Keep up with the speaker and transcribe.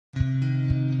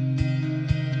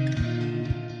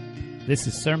This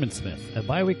is Sermon Smith, a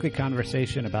bi-weekly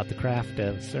conversation about the craft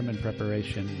of sermon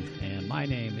preparation, and my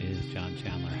name is John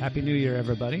Chandler. Happy New Year,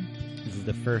 everybody. This is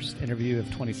the first interview of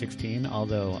 2016,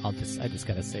 although I just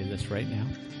got to say this right now.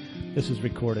 This was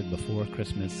recorded before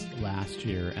Christmas last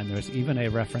year, and there's even a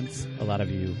reference, a lot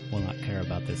of you will not care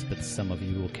about this, but some of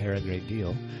you will care a great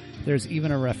deal. There's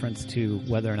even a reference to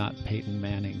whether or not Peyton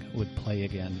Manning would play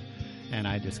again. And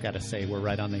I just got to say, we're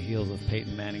right on the heels of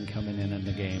Peyton Manning coming in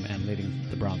the game and leading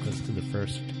the Broncos to the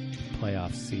first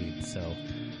playoff seed. So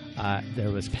there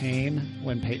was pain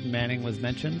when Peyton Manning was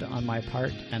mentioned on my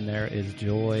part, and there is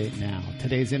joy now.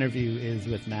 Today's interview is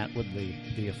with Matt Woodley,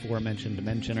 the aforementioned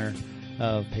mentioner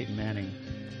of Peyton Manning.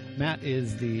 Matt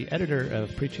is the editor of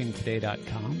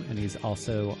PreachingToday.com, and he's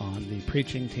also on the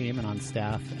preaching team and on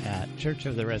staff at Church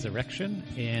of the Resurrection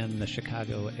in the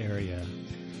Chicago area.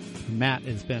 Matt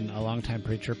has been a longtime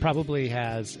preacher, probably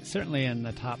has, certainly in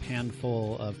the top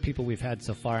handful of people we've had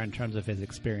so far in terms of his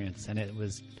experience. And it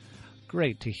was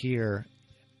great to hear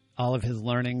all of his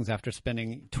learnings after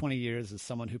spending 20 years as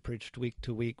someone who preached week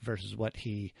to week versus what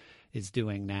he is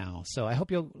doing now. So I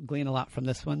hope you'll glean a lot from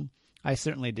this one. I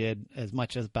certainly did, as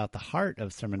much as about the heart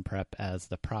of sermon prep as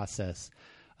the process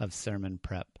of sermon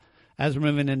prep. As we're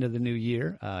moving into the new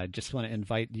year, I just want to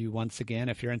invite you once again,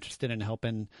 if you're interested in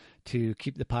helping to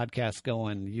keep the podcast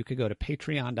going, you could go to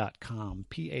patreon.com,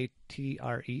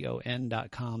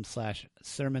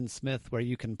 patreon.com/sermonsmith, where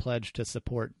you can pledge to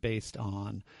support based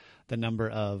on the number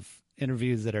of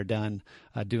interviews that are done,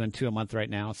 doing 2 a month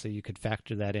right now, so you could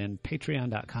factor that in.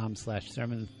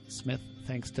 Patreon.com/sermonsmith.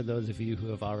 Thanks to those of you who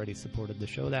have already supported the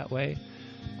show that way.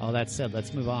 All that said,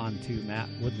 let's move on to Matt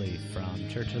Woodley from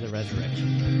Church of the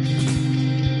Resurrection.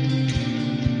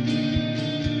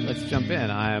 Let's jump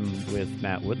in. I'm with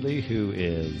Matt Woodley, who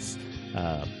is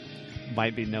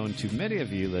might be known to many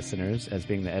of you listeners as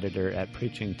being the editor at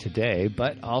Preaching Today,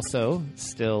 but also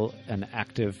still an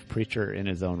active preacher in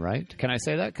his own right. Can I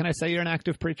say that? Can I say you're an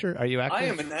active preacher? Are you active? I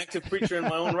am an active preacher in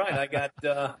my own right. I got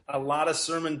a lot of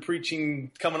sermon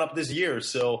preaching coming up this year,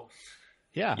 so...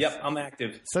 Yeah. Yep, I'm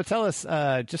active. So tell us,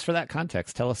 just for that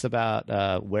context, tell us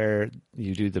about where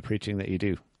you do the preaching that you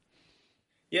do.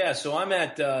 Yeah, so I'm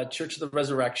at Church of the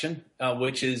Resurrection,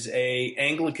 which is a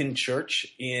Anglican church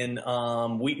in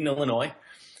Wheaton, Illinois.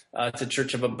 It's a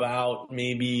church of about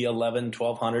maybe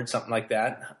 1,100, something like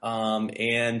that.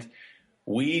 And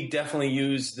we definitely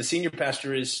use, the senior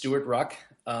pastor is Stuart Ruck,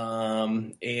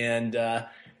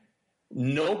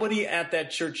 nobody at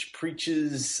that church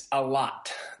preaches a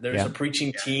lot. There's a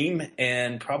preaching team,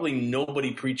 and probably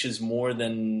nobody preaches more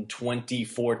than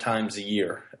 24 times a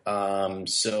year. I'll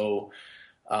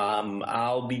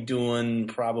be doing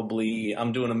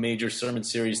I'm doing a major sermon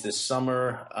series this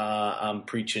summer. I'm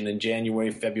preaching in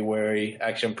January, February.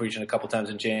 Actually, I'm preaching a couple times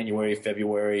in January,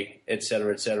 February, et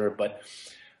cetera, et cetera. But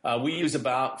we use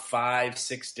about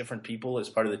 5-6 different people as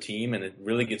part of the team, and it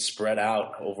really gets spread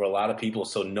out over a lot of people,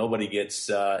 so nobody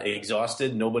gets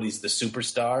exhausted. Nobody's the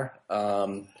superstar.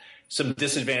 Some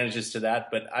disadvantages to that,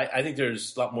 but I think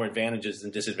there's a lot more advantages than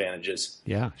disadvantages.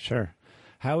 Yeah, sure.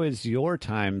 How is your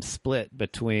time split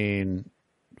between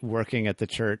working at the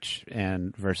church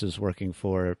and versus working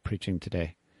for Preaching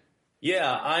Today?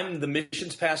 Yeah, I'm the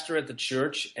missions pastor at the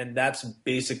church, and that's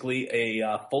basically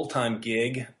a full-time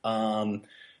gig.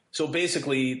 So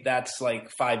basically, that's like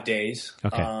 5 days.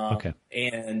 Okay.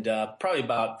 And probably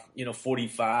about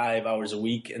 45 hours a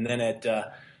week. And then at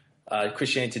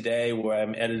Christianity Today, where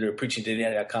I'm editor of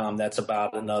PreachingToday.com, that's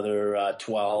about another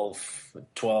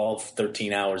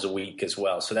 13 hours a week as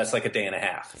well. So that's like a day and a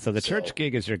half. So the church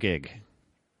gig is your gig.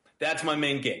 That's my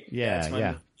main gig. Yeah,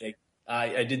 main gig.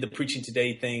 I did the Preaching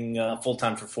Today thing full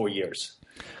time for 4 years.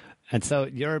 And so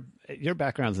your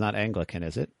background's not Anglican,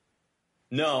 is it?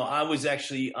 No, I was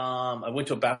actually, I went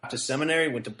to a Baptist seminary,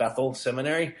 went to Bethel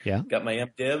Seminary, got my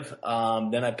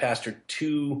MDiv. Then I pastored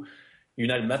 2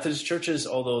 United Methodist churches,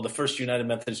 although the first United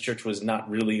Methodist church was not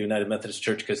really United Methodist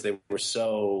church because it was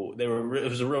a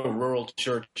real rural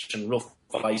church and real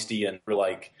feisty and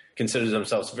considered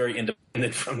themselves very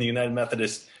independent from the United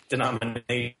Methodist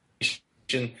denomination.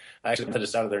 Actually,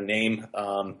 Methodist out of their name.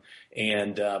 Then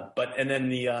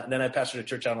I pastored a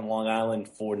church out on Long Island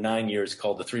for 9 years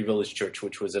called the Three Village Church,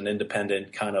 which was an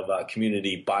independent kind of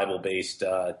community Bible-based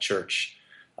church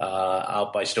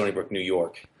out by Stony Brook, New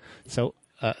York. So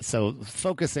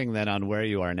focusing then on where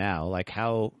you are now, like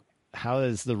how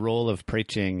does the role of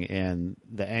preaching in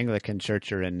the Anglican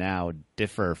church you're in now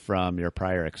differ from your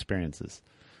prior experiences?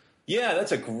 Yeah,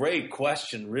 that's a great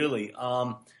question, really.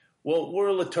 Well, we're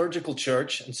a liturgical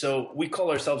church, and so we call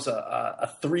ourselves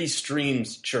a three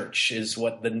streams church is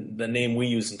what the name we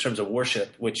use in terms of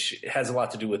worship, which has a lot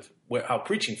to do with how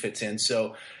preaching fits in.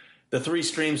 So the three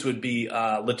streams would be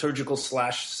liturgical /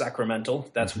 sacramental.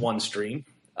 That's one stream.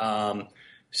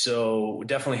 So we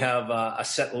definitely have a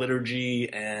set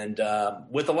liturgy and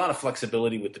with a lot of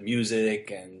flexibility with the music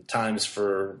and times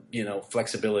for,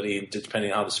 flexibility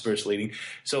depending on how the Spirit's leading.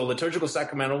 So liturgical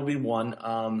sacramental would be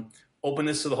one.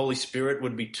 Openness to the Holy Spirit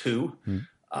would be two.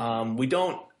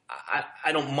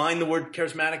 I don't mind the word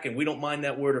charismatic, and we don't mind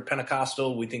that word or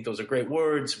Pentecostal. We think those are great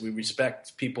words. We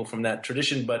respect people from that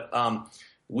tradition, but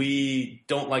we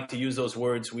don't like to use those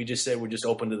words. We just say we're just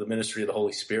open to the ministry of the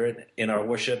Holy Spirit in our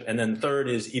worship. And then third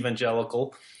is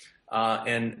evangelical.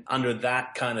 And under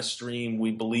that kind of stream, we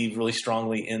believe really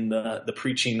strongly in the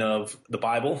preaching of the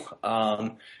Bible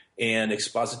and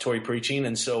expository preaching.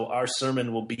 And so our sermon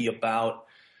is about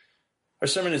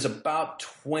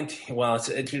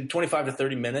 25 to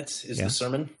 30 minutes is the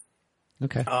sermon.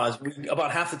 Okay.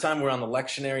 About half the time we're on the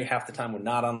lectionary, half the time we're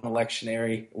not on the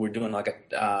lectionary. We're doing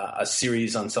like a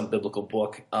series on some biblical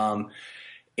book. To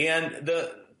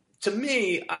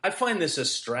me, I find this a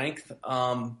strength.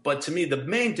 But to me, the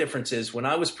main difference is when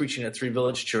I was preaching at Three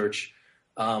Village Church,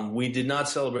 we did not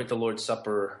celebrate the Lord's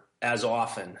Supper as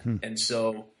often. And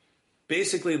so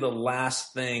basically the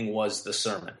last thing was the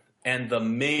sermon. And the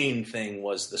main thing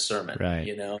was the sermon, right.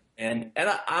 And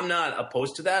I'm not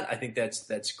opposed to that. I think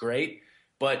that's great.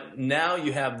 But now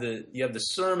you have the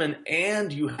sermon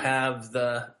and you have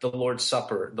the Lord's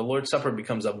Supper. The Lord's Supper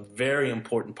becomes a very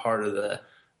important part of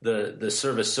the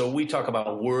service. So we talk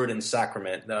about word and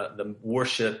sacrament, the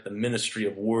worship, the ministry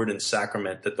of word and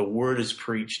sacrament, that the word is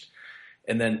preached,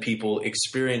 and then people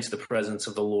experience the presence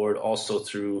of the Lord also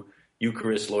through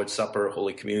Eucharist, Lord's Supper,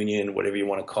 Holy Communion, whatever you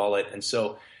want to call it. And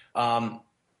so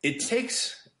it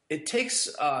takes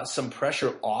some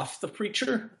pressure off the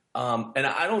preacher. And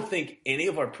I don't think any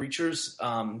of our preachers,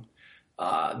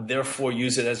 therefore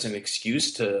use it as an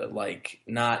excuse to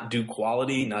not do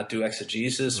quality, not do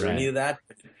exegesis or any of that.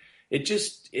 The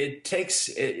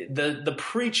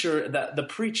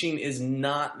preaching is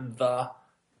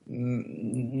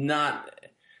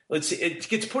it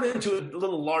gets put into a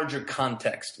little larger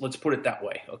context. Let's put it that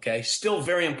way. Okay. Still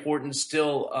very important,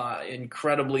 still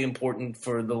incredibly important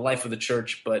for the life of the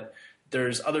church, but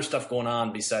there's other stuff going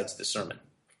on besides the sermon.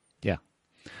 Yeah.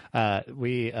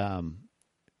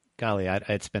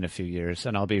 It's been a few years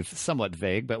and I'll be somewhat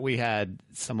vague, but we had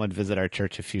someone visit our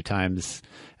church a few times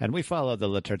and we follow the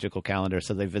liturgical calendar.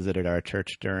 So they visited our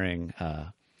church during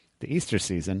the Easter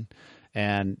season.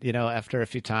 And, after a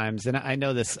few times, and I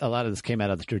know a lot of this came out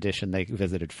of the tradition they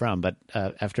visited from, but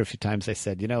after a few times they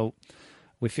said,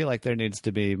 we feel like there needs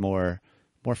to be more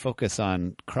focus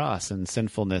on cross and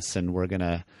sinfulness, and we're going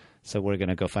to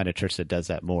go find a church that does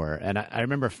that more. And I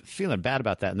remember feeling bad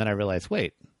about that. And then I realized,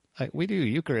 wait, we do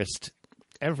Eucharist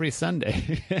every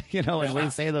Sunday, and we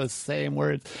say those same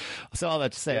words. So all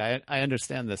that to say, I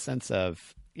understand the sense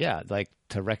of,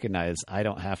 to recognize I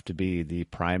don't have to be the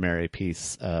primary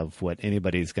piece of what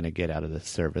anybody's going to get out of this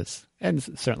service, and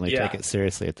certainly take it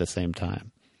seriously at the same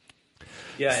time.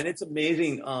 Yeah, and it's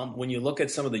amazing when you look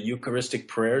at some of the Eucharistic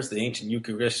prayers, the ancient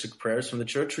Eucharistic prayers from the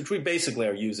church, which we basically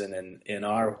are using in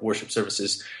our worship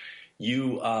services.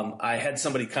 I had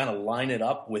somebody kind of line it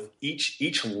up with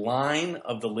each line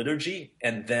of the liturgy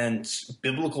and then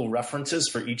biblical references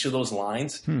for each of those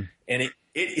lines. And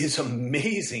it is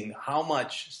amazing how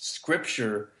much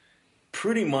Scripture,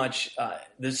 pretty much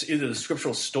there's either the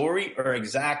scriptural story or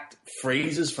exact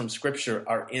phrases from Scripture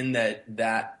are in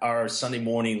that our Sunday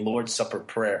morning Lord's Supper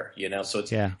prayer. So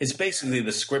it's basically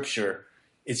the Scripture.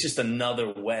 It's just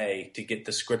another way to get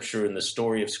the Scripture and the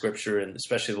story of Scripture, and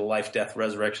especially the life, death,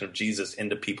 resurrection of Jesus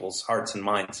into people's hearts and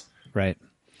minds. Right.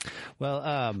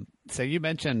 Well, so you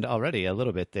mentioned already a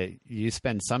little bit that you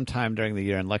spend some time during the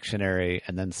year in lectionary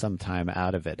and then some time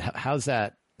out of it. How's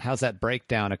that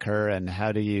breakdown occur, and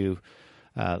how do you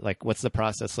what's the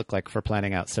process look like for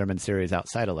planning out sermon series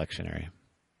outside of lectionary?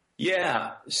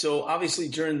 Yeah. So obviously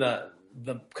during the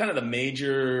kind of the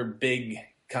major big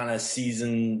kind of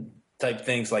season type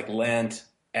things like Lent,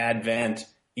 Advent,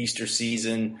 Easter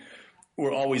season,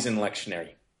 we're always in lectionary.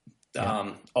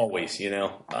 Always,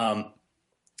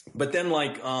 but then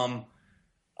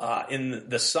in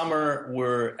the summer,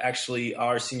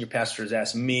 our senior pastor has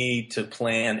asked me to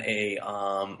plan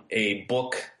a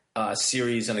book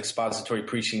series, an expository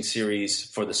preaching series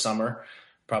for the summer,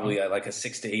 probably like a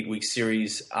 6 to 8 week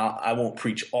series. I won't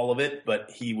preach all of it,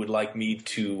 but he would like me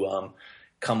to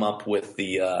come up with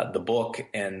the book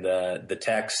and the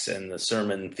texts and the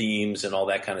sermon themes and all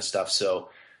that kind of stuff. So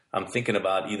I'm thinking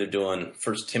about either doing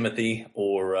First Timothy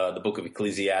or the Book of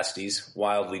Ecclesiastes.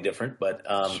 Wildly different, but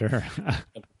sure.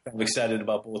 I'm excited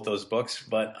about both those books.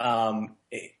 But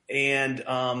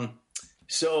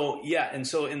so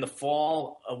in the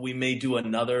fall we may do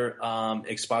another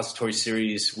expository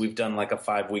series. We've done like a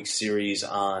 5-week series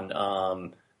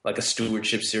on like a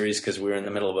stewardship series because we're in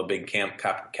the middle of a big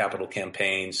capital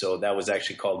campaign. So that was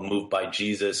actually called Moved by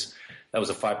Jesus. That was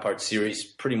a 5-part series,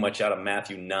 pretty much out of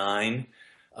Matthew 9,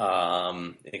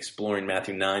 exploring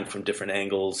Matthew 9 from different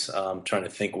angles. Trying to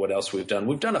think what else we've done.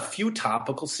 We've done a few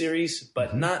topical series,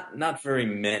 but not very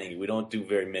many. We don't do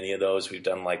very many of those. We've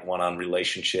done like one on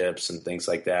relationships and things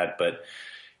like that, but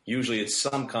usually it's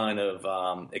some kind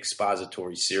of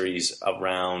expository series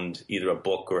around either a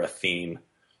book or a theme.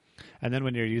 And then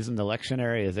when you're using the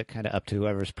lectionary, is it kind of up to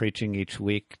whoever's preaching each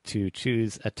week to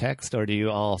choose a text, or do you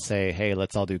all say, hey,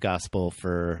 let's all do gospel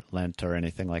for Lent or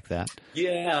anything like that?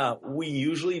 Yeah, we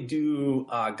usually do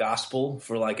gospel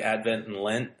for like Advent and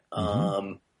Lent,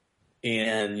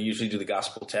 and usually do the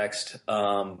gospel text.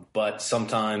 But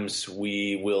sometimes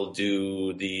we will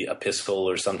do the epistle,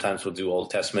 or sometimes we'll do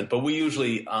Old Testament. But we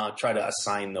usually try to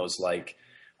assign those like,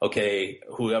 okay,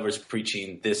 whoever's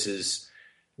preaching, this is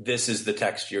the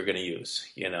text you're going to use,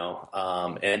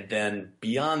 and then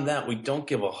beyond that, we don't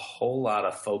give a whole lot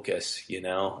of focus,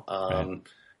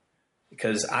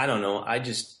 because I don't know. I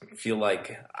just feel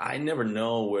like I never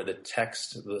know where the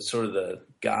text, the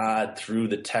God through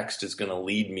the text is going to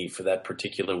lead me for that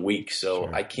particular week. So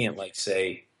sure. I can't like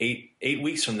say 8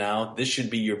 weeks from now, this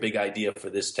should be your big idea for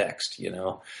this text,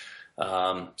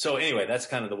 So anyway, that's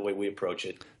kind of the way we approach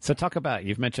it. So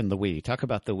you've mentioned the we. Talk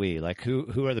about the we. Like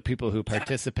who are the people who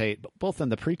participate both in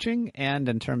the preaching and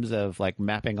in terms of like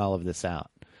mapping all of this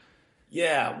out?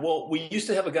 Yeah, well, we used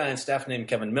to have a guy on staff named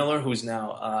Kevin Miller, who's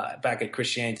now back at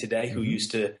Christianity Today, who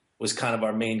was kind of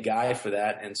our main guy for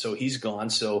that, and so he's gone.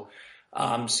 So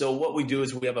what we do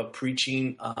is we have a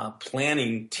preaching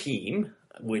planning team,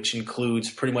 which includes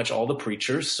pretty much all the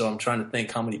preachers. So I'm trying to think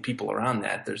how many people are on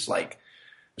that. There's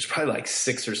probably like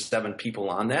 6 or 7 people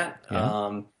on that.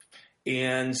 Yeah.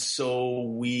 And so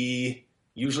we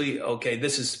usually,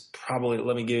 this is probably,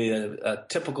 let me give you a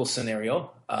typical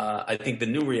scenario. I think the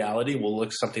new reality will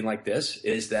look something like this,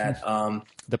 is that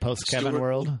the post-Kevin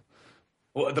world?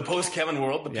 Well, the post-Kevin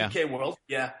world, the PK world,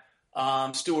 yeah.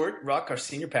 Stuart Ruck, our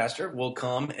senior pastor, will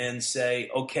come and say,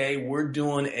 okay, we're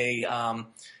doing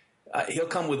he'll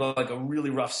come with like a really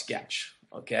rough sketch,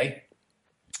 okay?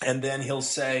 And then he'll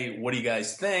say, what do you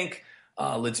guys think?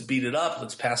 Let's beat it up.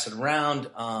 Let's pass it around.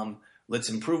 Let's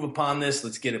improve upon this.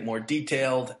 Let's get it more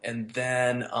detailed. And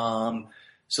then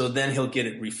so then he'll get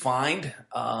it refined.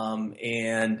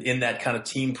 And in that kind of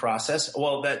team process,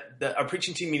 well, our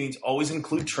preaching team meetings always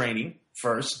include training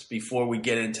first before we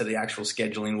get into the actual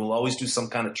scheduling. We'll always do some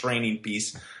kind of training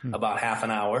piece, about half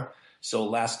an hour. So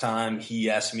last time he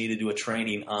asked me to do a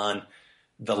training on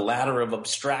the ladder of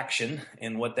abstraction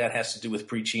and what that has to do with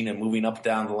preaching and moving up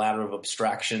down the ladder of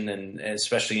abstraction, and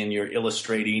especially in your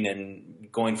illustrating and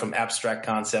going from abstract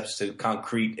concepts to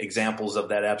concrete examples of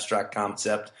that abstract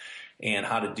concept, and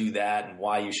how to do that and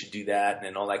why you should do that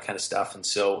and all that kind of stuff. And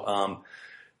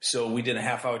so we did a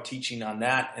half-hour teaching on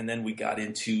that, and then we got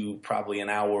into probably an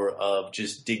hour of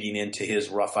just digging into his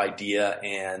rough idea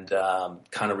and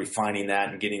kind of refining that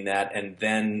and getting that, and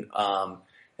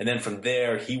then from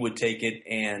there, he would take it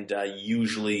and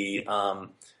usually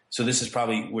so this is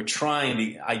probably,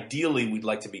 ideally we'd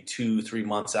like to be 2-3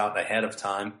 months out ahead of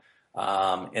time.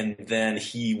 And then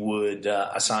he would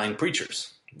assign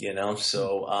preachers,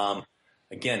 So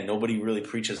again, nobody really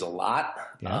preaches a lot.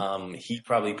 Yeah. He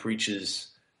probably preaches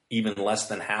even less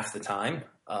than half the time.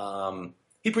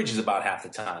 He preaches about half the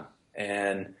time.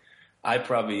 And I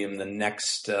probably am the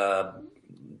next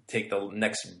take the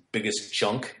next biggest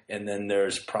chunk, and then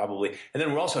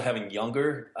we're also having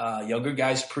younger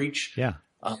guys preach. Yeah.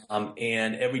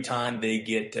 And every time they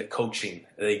get coaching.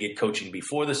 They get coaching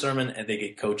before the sermon, and they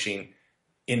get coaching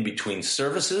in between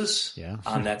services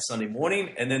on that Sunday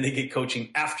morning, and then they get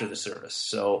coaching after the service.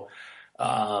 So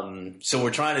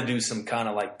we're trying to do some kind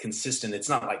of like consistent. It's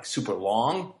not like super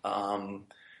long,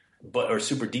 or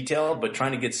super detailed, but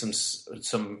trying to get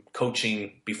some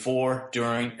coaching before,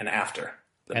 during, and after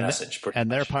the message.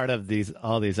 And they're part of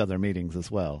all these other meetings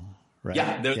as well, right?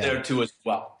 Yeah, they're there too as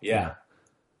well. Yeah.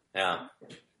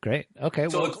 Great. Okay.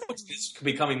 So the coaching is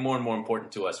becoming more and more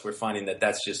important to us. We're finding that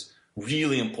that's just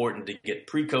really important to get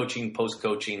pre-coaching,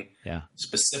 post-coaching,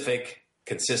 specific,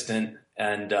 consistent,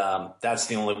 and that's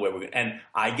the only way and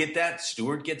I get that.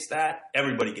 Stuart gets that.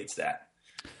 Everybody gets that.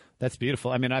 That's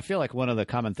beautiful. I mean, I feel like one of the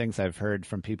common things I've heard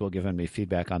from people giving me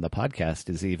feedback on the podcast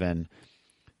is even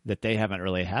that they haven't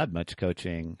really had much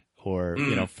coaching or,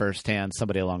 firsthand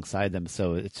somebody alongside them.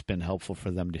 So it's been helpful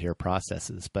for them to hear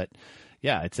processes. But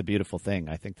yeah, it's a beautiful thing.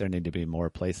 I think there need to be more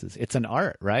places. It's an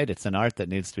art, right? It's an art that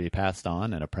needs to be passed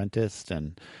on and apprenticed,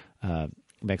 and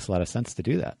makes a lot of sense to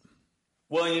do that.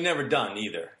 Well, and you're never done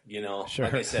either. Sure.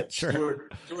 Like I said, sure.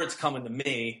 Stuart's coming to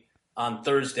me on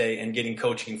Thursday and getting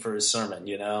coaching for his sermon,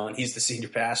 and he's the senior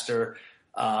pastor.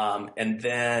 And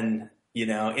then,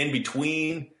 in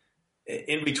between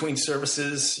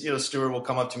services, Stuart will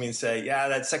come up to me and say, yeah,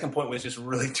 that second point was just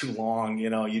really too long.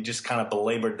 You just kind of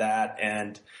belabored that.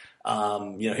 And,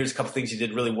 here's a couple things you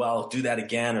did really well. Do that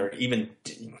again. Or even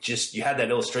just, you had that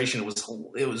illustration.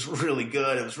 It was really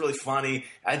good. It was really funny.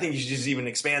 I think you should just even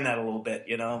expand that a little bit,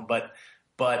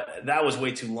 but that was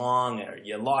way too long, or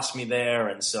you lost me there.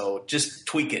 And so just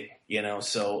tweak it,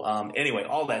 So, anyway,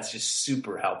 all that's just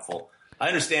super helpful. I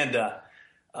understand,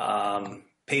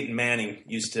 Peyton Manning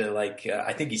used to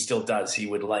I think he still does. He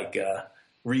would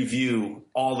review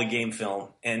all the game film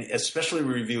and especially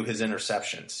review his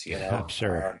interceptions, I'm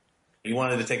sure. He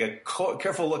wanted to take a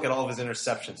careful look at all of his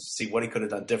interceptions to see what he could have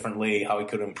done differently, how he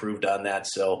could have improved on that.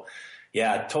 So,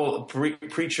 yeah,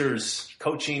 preachers,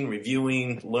 coaching,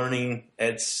 reviewing, learning,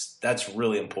 that's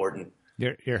really important.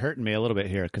 You're hurting me a little bit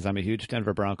here because I'm a huge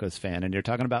Denver Broncos fan, and you're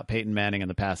talking about Peyton Manning in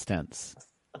the past tense.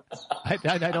 I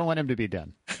don't want him to be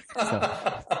done. So.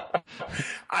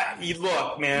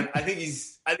 Look, man, I think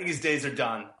his days are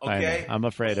done. Okay, I'm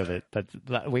afraid of it, but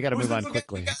we got to move on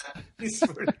quickly.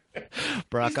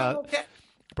 Brock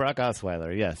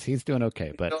Osweiler, yes, he's doing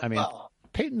okay, but I mean,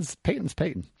 Peyton's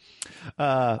Peyton.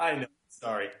 I know.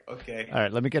 Sorry. Okay. All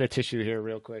right, let me get a tissue here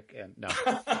real quick. And no.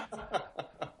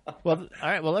 Well, all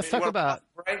right. Well, let's talk about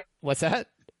what's that.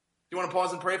 You want to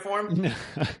pause and pray for him?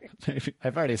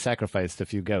 I've already sacrificed a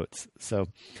few goats, so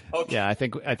okay. Yeah, I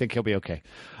think he'll be okay.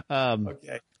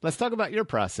 Okay. Let's talk about your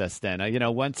process then.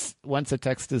 Once a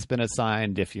text has been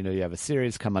assigned, if you have a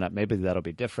series coming up, maybe that'll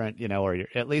be different. Or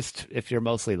at least if you're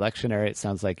mostly lectionary, it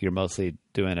sounds like you're mostly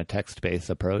doing a text-based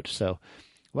approach. So,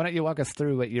 why don't you walk us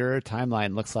through what your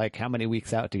timeline looks like? How many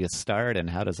weeks out do you start, and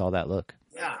how does all that look?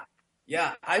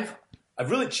 Yeah, I've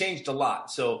really changed a lot.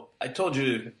 So I told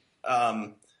you.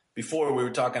 Before we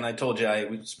were talking, I told you I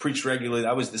was preached regularly.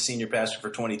 I was the senior pastor for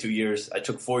 22 years. I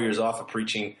took 4 years off of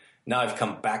preaching. Now I've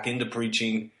come back into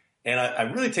preaching, and I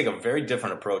really take a very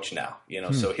different approach now.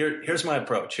 So here's my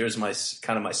approach. Here's my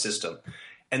kind of my system,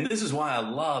 and this is why I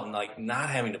love not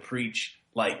having to preach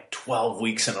 12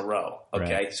 weeks in a row.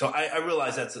 Okay, right. So I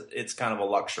realize it's kind of a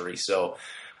luxury. So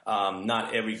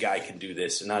not every guy can do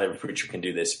this, and not every preacher can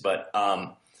do this. But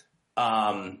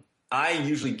I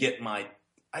usually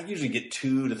get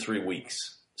 2 to 3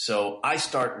 weeks. So I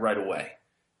start right away.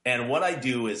 And what I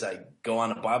do is I go on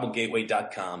to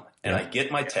BibleGateway.com and I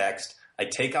get my text. I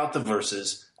take out the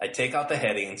verses. I take out the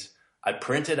headings. I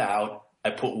print it out. I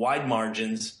put wide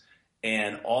margins.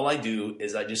 And all I do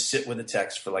is I just sit with the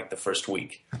text for the first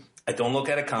week. I don't look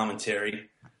at a commentary.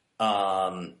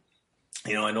 I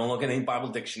don't look at any Bible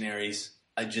dictionaries.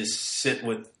 I just sit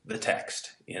with the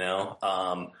text,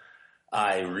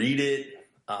 I read it.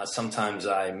 Sometimes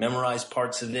I memorize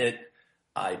parts of it.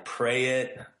 I pray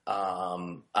it.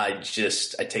 I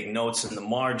take notes in the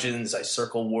margins. I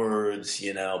circle words,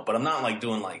 but I'm not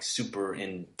doing super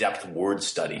in-depth word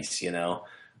studies,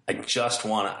 I just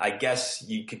want to, I guess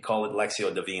you could call it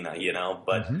Lectio Divina,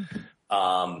 but,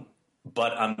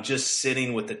 but I'm just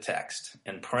sitting with the text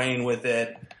and praying with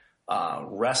it,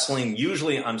 wrestling.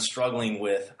 Usually I'm struggling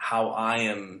with how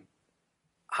I'm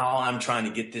trying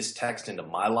to get this text into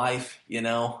my life,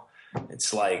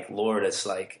 It's Lord,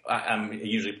 I'm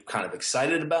usually kind of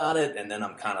excited about it. And then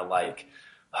I'm kind of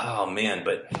oh man,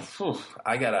 but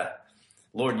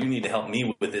Lord, you need to help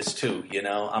me with this too.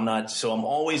 I'm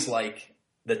always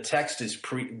the text is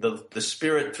the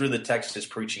Spirit through the text is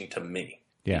preaching to me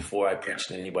before I preach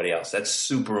to anybody else. That's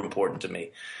super important to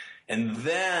me. And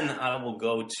then I will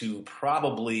go to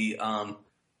probably,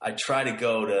 I try to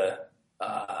go to,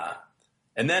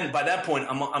 and then by that point,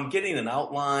 I'm getting an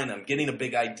outline. I'm getting a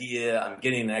big idea. I'm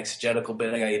getting an exegetical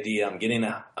big idea. I'm getting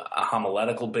a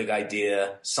homiletical big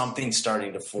idea. Something's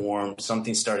starting to form.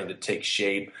 Something's starting to take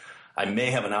shape. I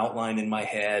may have an outline in my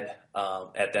head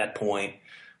at that point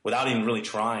without even really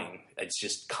trying. It's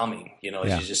just coming,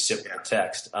 as you just sit with the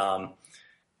text.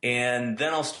 And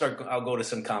then I'll go to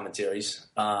some commentaries,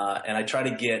 and I try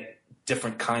to get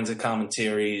different kinds of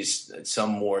commentaries,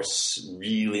 some more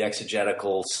really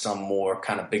exegetical, some more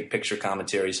kind of big picture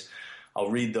commentaries. I'll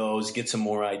read those, get some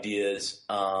more ideas.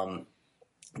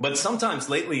 But sometimes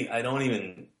lately I don't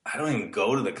even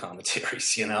go to the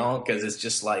commentaries, because it's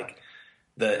just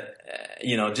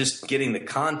just getting the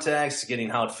context, getting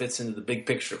how it fits into the big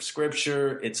picture of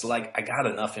Scripture. It's like I got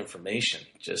enough information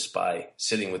just by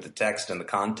sitting with the text and the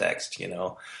context,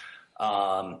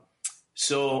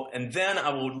 So, and then I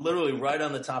will literally write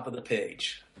on the top of the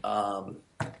page. I'll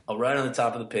write on the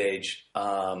top of the page,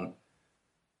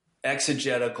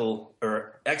 exegetical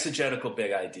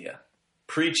big idea,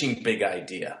 preaching big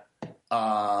idea.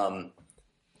 I'll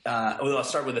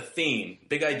start with a theme,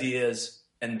 big ideas,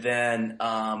 and then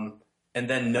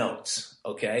notes.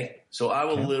 Okay. So I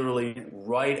will literally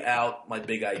write out my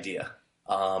big idea,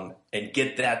 and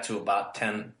get that to about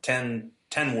 10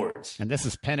 words. And this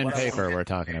is pen and paper we're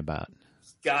talking about.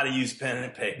 Got to use pen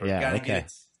and paper. Yeah. Okay.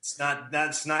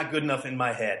 That's not good enough in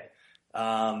my head.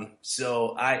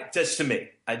 So I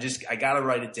got to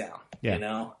write it down,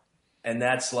 and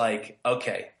that's like,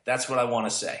 okay, that's what I want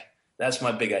to say. That's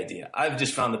my big idea. I've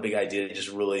just found the big idea just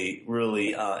really,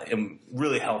 really,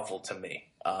 really helpful to me,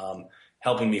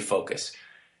 helping me focus.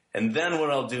 And then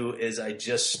what I'll do is I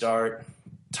just start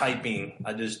typing.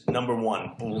 Number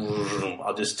one, boom,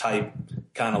 I'll just type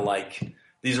kind of like,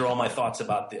 these are all my thoughts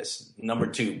about this. Number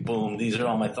two, boom, these are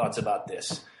all my thoughts about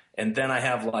this. And then I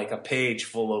have like a page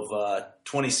full of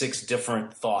 26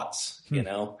 different thoughts,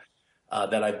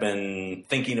 that I've been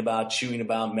thinking about, chewing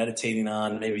about, meditating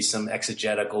on, maybe some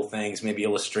exegetical things, maybe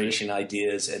illustration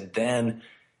ideas. And then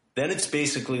it's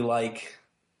basically like,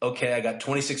 okay, I got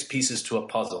 26 pieces to a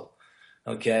puzzle.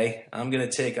 Okay, I'm going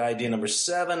to take idea number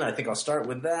 7. I think I'll start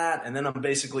with that. And then I'm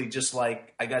basically just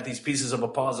like, I got these pieces of a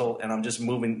puzzle and I'm just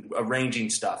arranging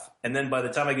stuff. And then by the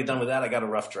time I get done with that, I got a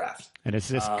rough draft. And it's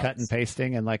just cut and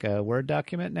pasting in like a Word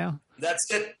document now? That's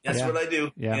it. That's what I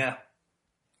do. Yeah.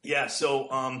 So,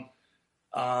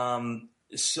 then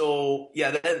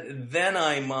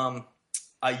I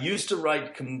used to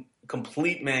write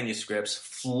complete manuscripts,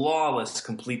 flawless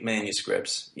complete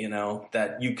manuscripts,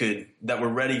 that were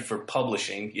ready for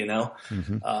publishing,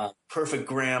 perfect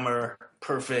grammar,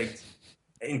 perfect,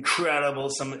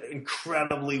 some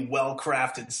incredibly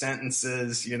well-crafted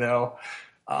sentences, and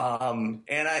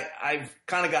I've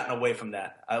kind of gotten away from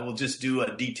that. I will just do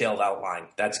a detailed outline.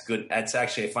 That's good. That's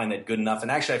actually, I find that good enough.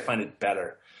 And actually I find it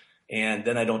better. And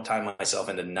then I don't tie myself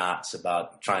into knots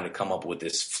about trying to come up with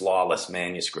this flawless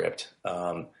manuscript.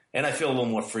 And I feel a little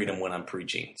more freedom when I'm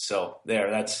preaching. So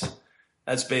that's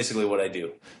basically what I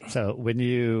do. So when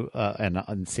you,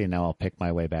 and see, now I'll pick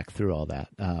my way back through all that.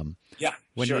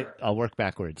 Sure. I'll work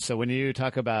backwards. So when you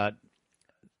talk about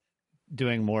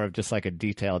doing more of just like a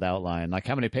detailed outline, like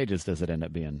how many pages does it end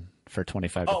up being for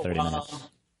 25 to 30 minutes?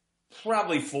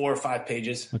 Probably 4 or 5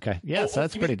 pages. Okay. Yeah. So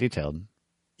that's pretty detailed.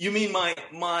 You mean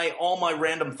all my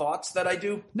random thoughts that I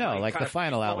do? No, like the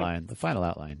final outline. The final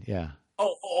outline. Yeah.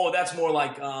 Oh, that's more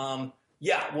like,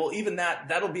 well, even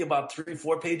that'll be about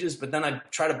 3-4 pages, but then I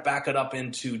try to back it up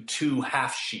into 2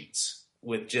 half sheets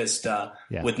with just,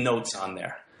 with notes on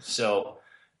there. So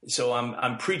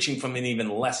I'm preaching from an even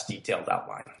less detailed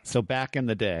outline. So back in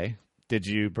the day, did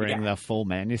you bring the full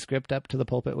manuscript up to the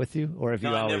pulpit with you? Or have you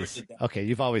always, I never did that. Okay,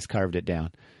 you've always carved it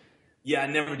down. Yeah, I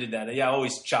never did that. Yeah, I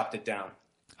always chopped it down.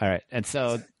 All right. And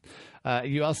so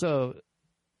you also,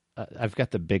 I've got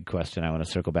the big question I want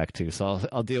to circle back to, so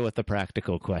I'll deal with the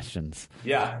practical questions.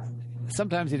 Yeah.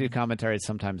 Sometimes you do commentaries,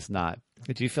 sometimes not.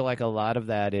 Do you feel like a lot of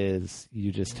that is do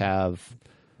you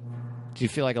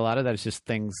feel like a lot of that is just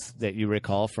things that you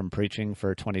recall from preaching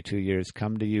for 22 years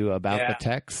come to you about the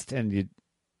text and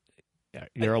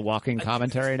you're a walking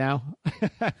commentary now?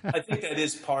 I think that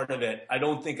is part of it. I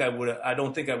don't think I would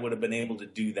have been able to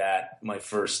do that my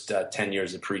first 10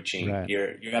 years of preaching. Right.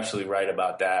 You're absolutely right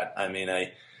about that. I mean,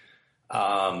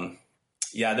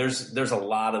 there's a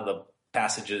lot of the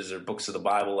passages or books of the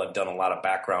Bible I've done a lot of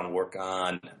background work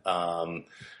on,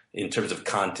 in terms of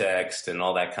context and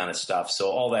all that kind of stuff. So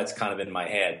all that's kind of in my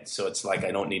head. So it's like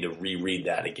I don't need to reread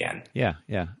that again. Yeah,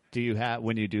 yeah. Do you have,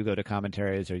 when you do go to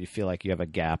commentaries or you feel like you have a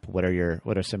gap, what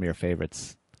are some of your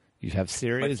favorites? You have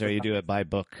series or you do it by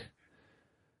book?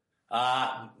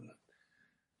 I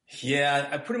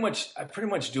pretty much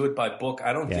do it by book.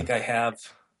 I don't think I have.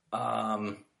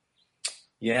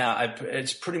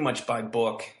 It's pretty much by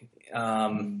book.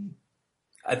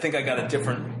 I think I got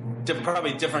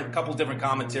couple different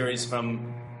commentaries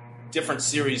from different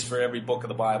series for every book of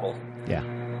the Bible. Yeah,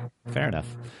 fair enough.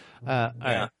 All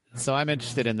right. So I'm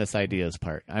interested in this ideas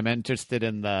part. I'm interested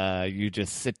in you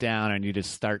just sit down and you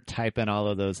just start typing all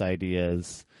of those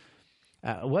ideas.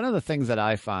 One of the things that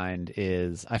I find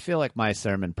is I feel like my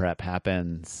sermon prep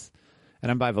happens, and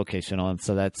I'm bivocational, and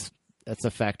so that's a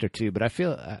factor too. But I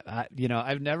feel,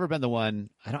 I've never been the one.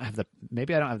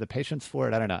 Maybe I don't have the patience for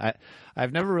it. I don't know.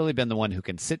 I've never really been the one who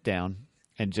can sit down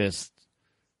and just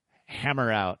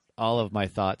hammer out all of my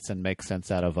thoughts and make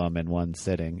sense out of them in one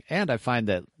sitting. And I find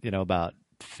that, about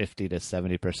 50 to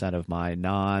 70% of my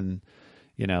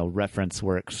reference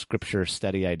work, scripture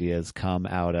study ideas come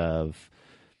out of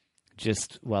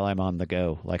just while I'm on the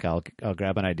go. Like I'll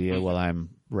grab an idea while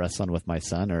I'm wrestling with my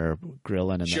son or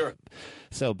grilling. Sure.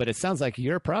 But it sounds like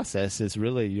your process is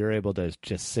really, you're able to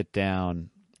just sit down.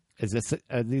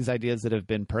 Are these ideas that have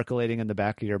been percolating in the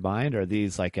back of your mind, or are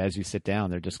these like, as you sit down,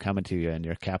 they're just coming to you and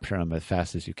you're capturing them as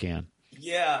fast as you can?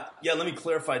 Yeah. Let me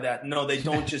clarify that. No, they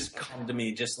don't just come to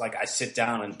me just like I sit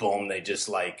down and boom, they just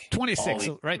like 26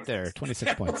 right there,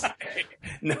 26 points. Right.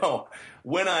 No,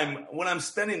 when I'm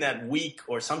spending that week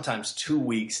or sometimes 2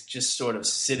 weeks just sort of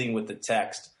sitting with the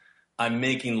text, I'm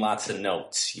making lots of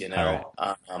notes, Right.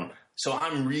 So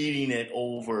I'm reading it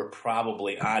over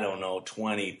probably,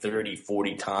 20, 30,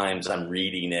 40 times I'm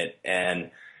reading it.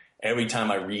 And every time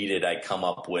I read it, I come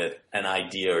up with an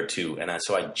idea or two. And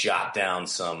so I jot down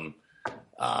some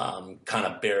kind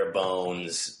of bare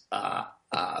bones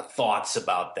thoughts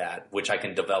about that, which I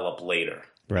can develop later.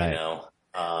 Right.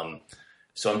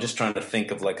 So I'm just trying to think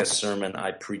of like a sermon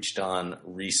I preached on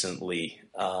recently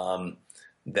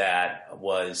that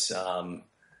was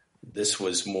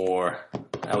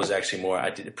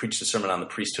I preached a sermon on the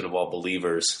priesthood of all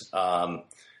believers. I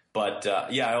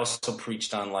also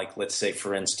preached on, like, let's say,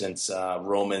 for instance,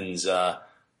 Romans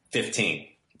 15,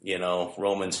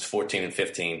 Romans 14 and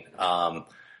 15,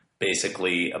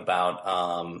 basically about,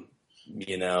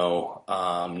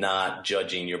 not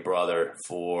judging your brother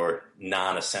for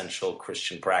non-essential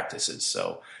Christian practices.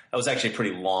 So that was actually a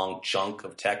pretty long chunk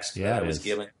of text that I was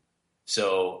given.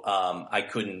 So I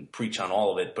couldn't preach on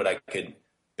all of it, but I could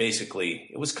basically,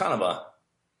 it was kind of a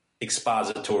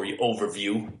expository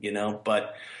overview,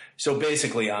 But so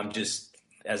basically I'm just,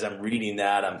 as I'm reading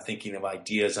that, I'm thinking of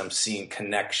ideas, I'm seeing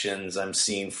connections, I'm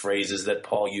seeing phrases that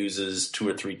Paul uses 2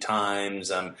 or 3 times.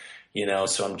 So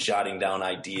I'm jotting down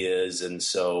ideas. And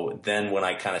so then when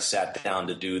I kind of sat down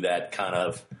to do that kind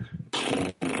of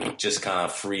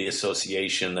free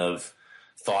association of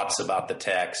thoughts about the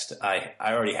text, I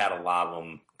already had a lot of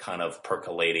them kind of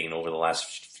percolating over the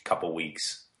last couple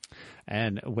weeks.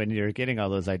 And when you're getting all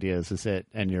those ideas,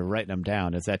 and you're writing them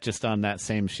down, is that just on that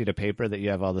same sheet of paper that you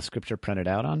have all the scripture printed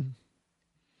out on?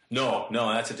 No,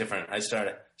 that's a different. I start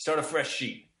a fresh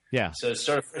sheet. Yeah. So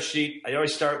start a fresh sheet. I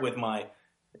always start with I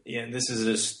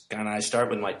start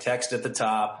with my text at the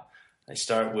top. I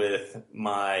start with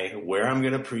where I'm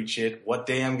going to preach it, what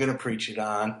day I'm going to preach it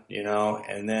on,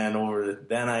 and then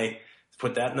then I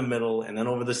put that in the middle, and then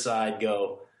over the side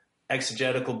go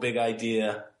exegetical big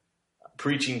idea,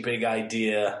 preaching big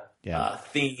idea,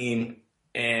 theme,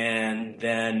 and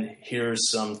then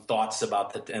here's some thoughts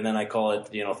about and then I call it,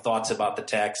 thoughts about the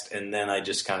text, and then I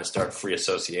just kind of start free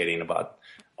associating about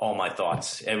all my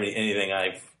thoughts, anything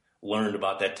I've learned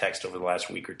about that text over the last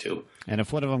week or two. And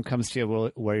if one of them comes to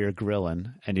you where you're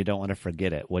grilling and you don't want to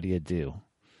forget it, what do you do?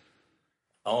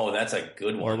 Oh, that's a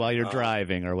good one. Or while you're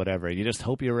driving or whatever, you just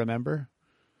hope you remember?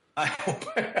 I hope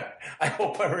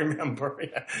I remember.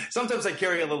 Yeah. Sometimes I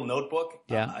carry a little notebook.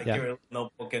 I carry a little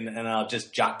notebook and I'll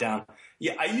just jot down.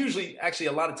 Yeah, I usually, actually,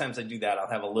 a lot of times I do that.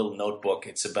 I'll have a little notebook.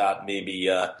 It's about maybe,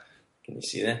 can you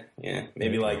see that? Yeah,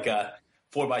 maybe like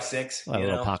 4x6. A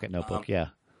little pocket notebook, yeah.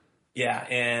 Yeah,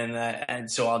 and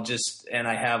so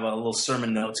I have a little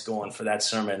sermon notes going for that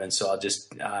sermon, and so I'll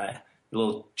just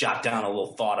jot down a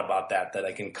little thought about that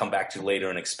I can come back to later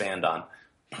and expand on.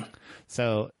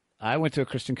 So I went to a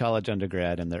Christian college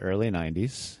undergrad in the early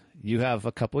 90s. You have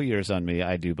a couple years on me,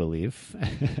 I do believe.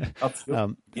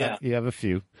 Yeah. You have a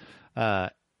few.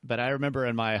 But I remember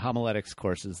in my homiletics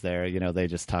courses there, they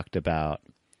just talked about,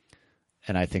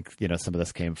 and I think, some of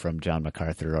this came from John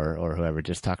MacArthur or whoever,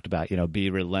 just talked about, be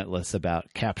relentless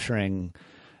about capturing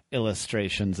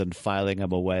illustrations and filing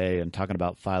them away and talking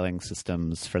about filing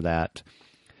systems for that.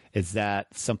 Is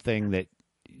that something that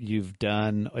you've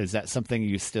done? Is that something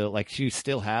you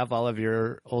still have all of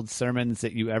your old sermons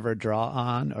that you ever draw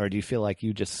on, or do you feel like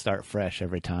you just start fresh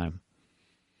every time?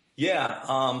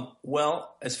 Yeah.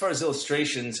 Well, as far as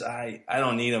illustrations, I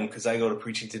don't need them because I go to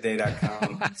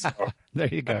preachingtoday.com. So. There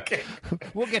you go. Okay.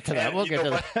 We'll get to that.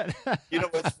 That. You know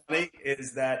what's funny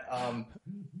is that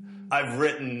I've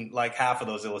written like half of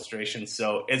those illustrations,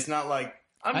 so it's not like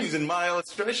I'm using my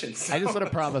illustrations. So. I just want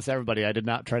to promise everybody I did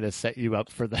not try to set you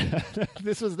up for that.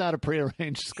 This was not a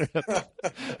prearranged script. No,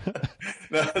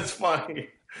 that's funny.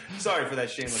 Sorry for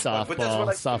that shameless softball, but that's what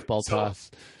I softball do.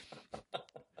 toss.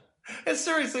 It's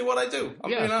seriously what I do. I'm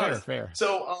being honest. Fair.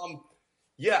 So,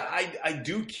 I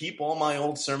do keep all my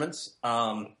old sermons.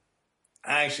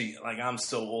 I'm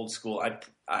so old school.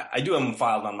 I do have them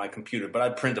filed on my computer, but I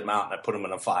print them out and I put them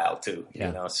in a file too.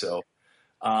 You know, so.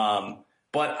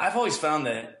 But I've always found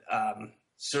that my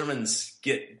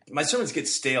sermons get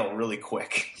stale really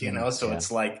quick. You know, so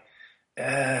it's like,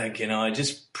 you know, I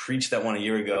just preached that one a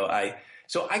year ago.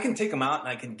 So I can take them out and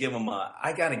I can give them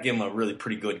I got to give them a really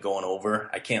pretty good going over.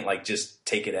 I can't like just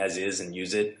take it as is and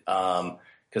use it.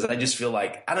 Cause I just feel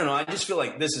like, I don't know. I just feel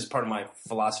like this is part of my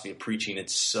philosophy of preaching.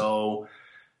 It's so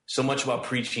much about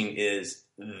preaching is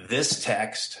this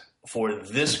text for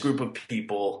this group of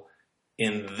people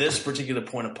in this particular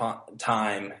point of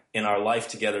time in our life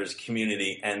together as a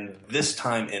community, and this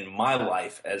time in my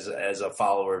life as a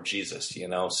follower of Jesus, you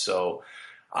know? So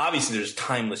obviously there's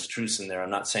timeless truths in there. I'm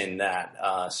not saying that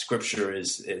scripture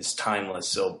is timeless.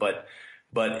 So, but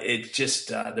it just,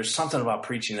 there's something about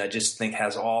preaching that I just think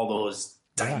has all those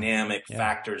dynamic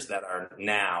factors that are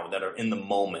now, that are in the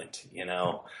moment, you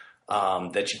know,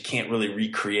 that you can't really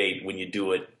recreate when you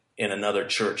do it in another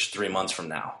church 3 months from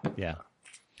now. Yeah.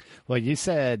 Well, you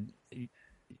said,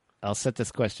 I'll set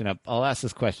this question up. I'll ask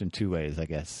this question two ways, I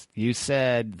guess. You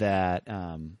said that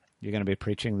you're going to be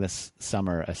preaching this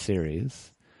summer a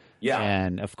series. Yeah.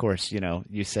 And of course, you know,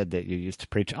 you said that you used to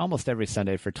preach almost every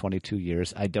Sunday for 22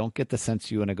 years. I don't get the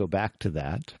sense you want to go back to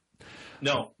that.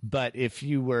 No. But if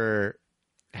you were,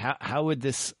 how would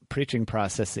this preaching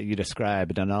process that you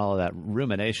described and all of that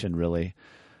rumination really,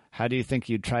 how do you think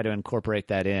you'd try to incorporate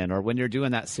that in? Or when you're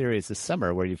doing that series this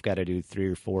summer where you've got to do 3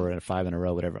 or 4 or 5 in a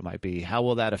row, whatever it might be, how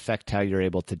will that affect how you're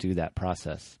able to do that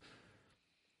process?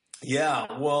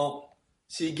 Yeah, well,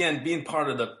 see, again, being part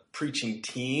of the preaching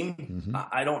team,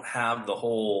 I don't have the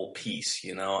whole piece,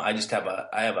 you know. I just have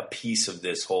a piece of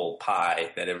this whole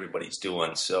pie that everybody's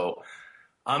doing. So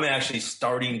I'm actually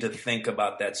starting to think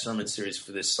about that sermon series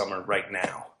for this summer right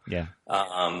now. Yeah.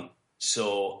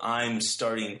 So I'm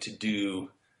starting to do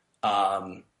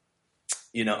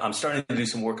you know, I'm starting to do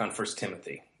some work on 1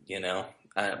 Timothy, you know,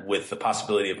 with the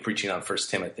possibility of preaching on 1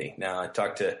 Timothy. Now, I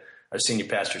talked to our senior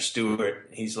pastor, Stuart.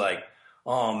 He's like,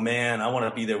 oh, man, I want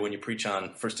to be there when you preach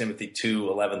on 1 Timothy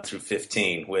 2:11 through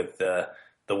 15 with the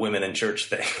women in church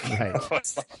thing. Right.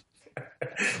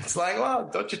 It's like, well,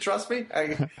 don't you trust me?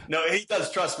 No, he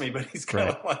does trust me, but he's kind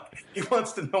of like, he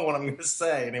wants to know what I'm going to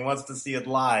say, and he wants to see it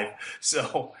live.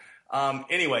 So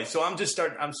anyway, so I'm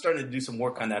starting to do some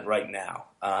work on that right now.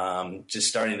 Just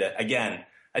starting to, again,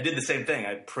 I did the same thing.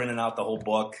 I printed out the whole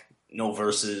book, no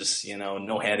verses, you know,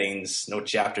 no headings, no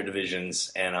chapter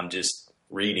divisions, and I'm just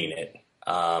reading it.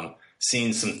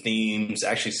 Seeing some themes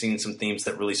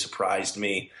that really surprised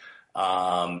me,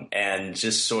 and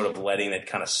just sort of letting it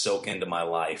kind of soak into my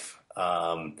life.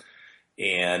 And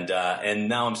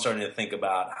now I'm starting to think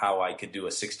about how I could do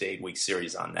a 6 to 8 week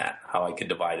series on that, how I could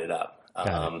divide it up.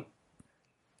 And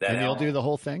you'll do the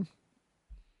whole thing?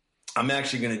 I'm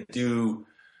actually going to do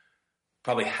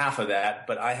probably half of that,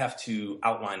 but I have to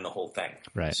outline the whole thing.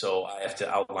 Right. So I have to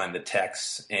outline the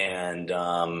text and,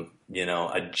 you know,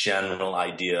 a general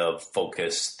idea of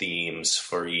focus themes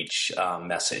for each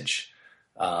message.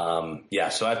 So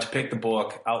I have to pick the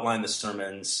book, outline the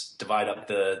sermons, divide up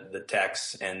the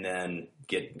text, and then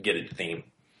get a theme.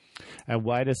 And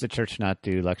why does the church not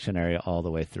do lectionary all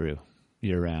the way through,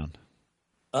 year round?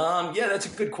 Yeah, that's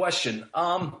a good question.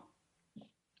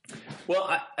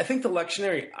 Well, I think the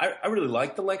lectionary, I really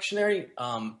like the lectionary.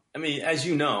 I mean, as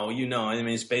you know, I mean,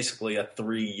 it's basically a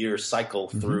 3-year cycle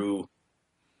through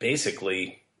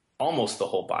basically almost the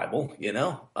whole Bible, you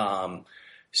know?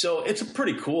 So it's a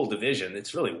pretty cool division.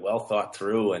 It's really well thought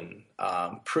through and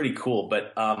pretty cool.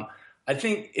 But I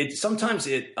think sometimes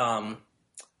it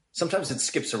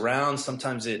skips around.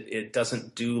 Sometimes it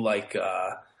doesn't do like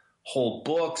whole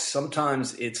books.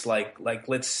 Sometimes it's like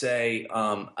let's say,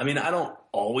 I mean, I don't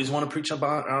always want to preach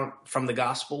about from the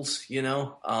Gospels, you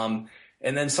know,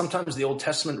 and then sometimes the Old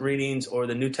Testament readings or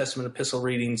the New Testament epistle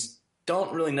readings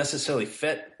don't really necessarily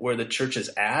fit where the church is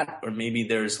at, or maybe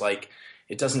there's like,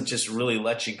 it doesn't just really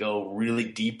let you go really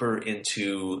deeper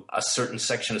into a certain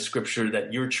section of scripture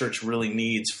that your church really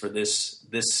needs for this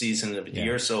season of the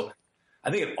year. So I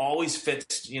think it always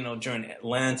fits, you know, during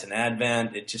Lent and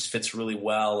Advent. It just fits really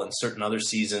well in certain other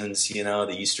seasons, you know,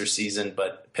 the Easter season.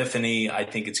 But Epiphany, I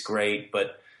think it's great.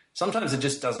 But sometimes it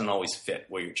just doesn't always fit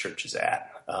where your church is at.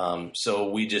 So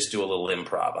we just do a little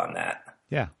improv on that.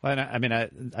 Yeah. Well, I mean,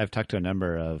 I've talked to a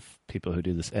number of people who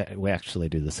do this. We actually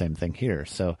do the same thing here.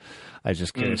 So I was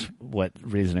just curious what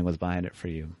reasoning was behind it for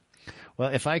you. Well,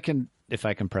 if I can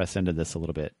press into this a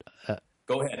little bit.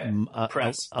 Go ahead.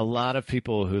 Press. A lot of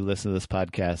people who listen to this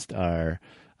podcast are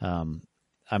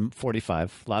I'm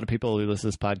 45. A lot of people who listen to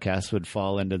this podcast would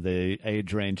fall into the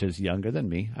age ranges younger than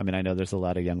me. I mean, I know there's a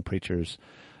lot of young preachers.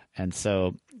 And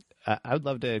so I would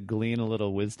love to glean a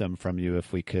little wisdom from you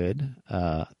if we could,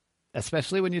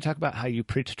 especially when you talk about how you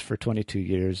preached for 22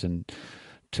 years and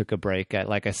took a break.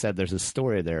 Like I said, there's a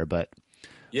story there, but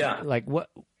yeah, like what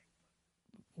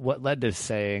led to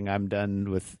saying I'm done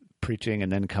with preaching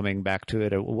and then coming back to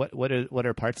it? Or what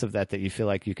are parts of that you feel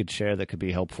like you could share that could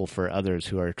be helpful for others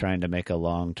who are trying to make a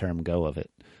long-term go of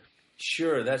it?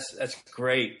 Sure. That's a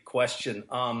great question.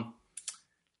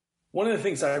 One of the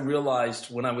things I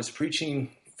realized when I was preaching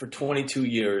for 22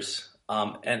 years,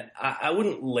 and I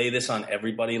wouldn't lay this on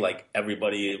everybody, like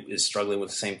everybody is struggling with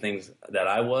the same things that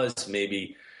I was,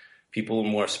 maybe people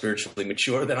more spiritually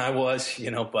mature than I was,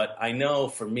 but I know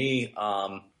for me,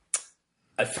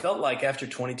 I felt like after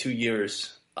 22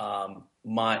 years,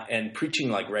 and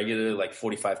preaching like regularly, like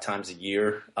 45 times a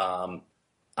year,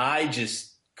 I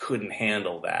just couldn't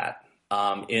handle that.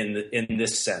 In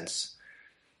this sense,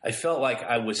 I felt like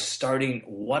I was starting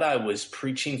what I was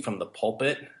preaching from the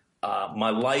pulpit.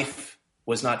 My life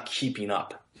was not keeping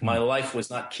up. My life was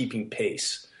not keeping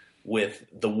pace with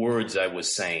the words I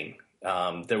was saying.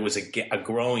 There was a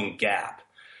growing gap.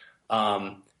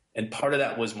 And part of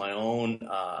that was my own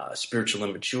spiritual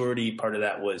immaturity. Part of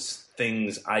that was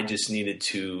things I just needed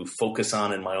to focus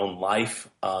on in my own life.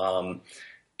 So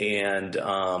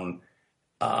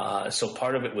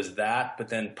part of it was that, but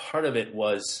then part of it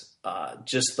was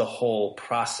just the whole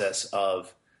process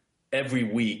of every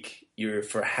week,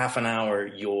 for half an hour,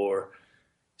 you're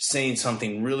saying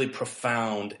something really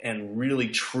profound and really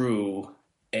true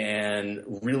and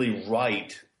really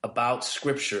right about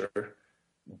Scripture,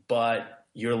 but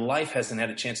your life hasn't had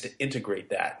a chance to integrate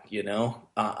that,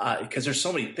 because there's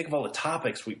so many. Think of all the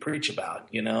topics we preach about,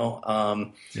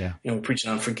 we're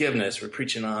preaching on forgiveness, we're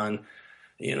preaching on,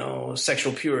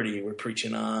 sexual purity, we're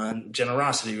preaching on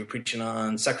generosity, we're preaching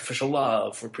on sacrificial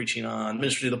love, we're preaching on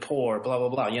ministry to the poor, blah, blah,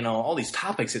 blah. All these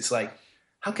topics. It's like,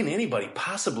 how can anybody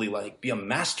possibly be a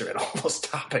master at all those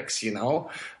topics,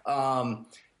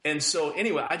 And so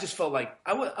anyway, I just felt like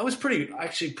I was pretty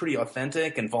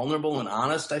authentic and vulnerable and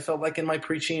honest. I felt like in my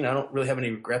preaching, I don't really have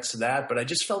any regrets to that, but I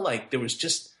just felt like there was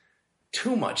just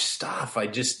too much stuff. I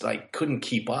just couldn't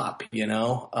keep up,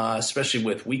 especially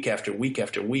with week after week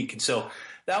after week. And so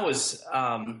that was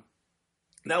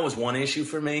one issue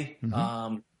for me,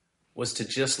 was to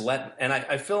just and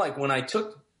I feel like when I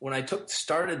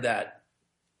started that,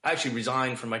 I actually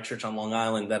resigned from my church on Long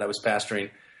Island that I was pastoring.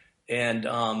 And,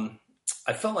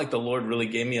 I felt like the Lord really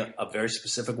gave me a very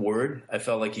specific word. I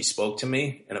felt like he spoke to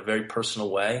me in a very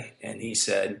personal way. And he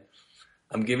said,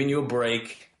 I'm giving you a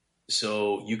break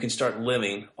so you can start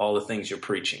living all the things you're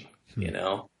preaching,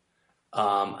 Again,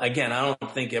 I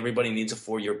don't think everybody needs a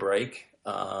 4-year break.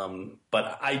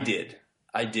 But I did.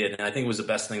 And I think it was the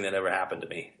best thing that ever happened to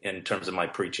me in terms of my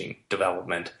preaching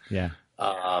development. Yeah.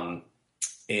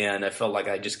 And I felt like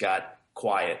I just got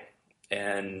quiet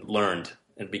and learned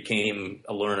and became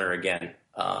a learner again,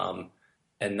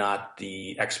 and not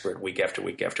the expert week after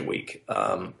week after week.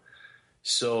 And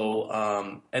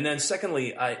then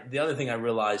secondly, the other thing I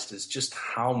realized is just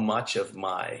how much of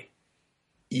my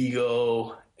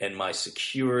ego and my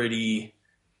security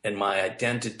and my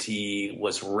identity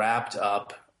was wrapped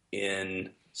up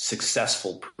in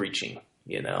successful preaching,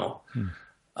 I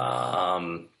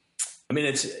mean,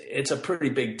 it's a pretty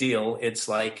big deal. It's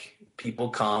like people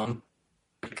come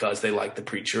because they like the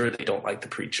preacher, they don't like the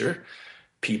preacher.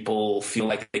 People feel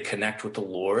like they connect with the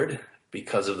Lord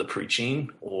because of the preaching,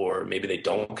 or maybe they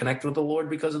don't connect with the Lord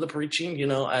because of the preaching,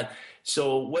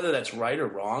 so whether that's right or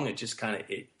wrong, it just kind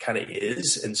of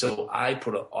is. And so I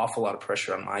put an awful lot of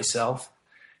pressure on myself.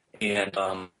 And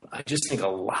I just think a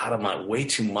lot of my way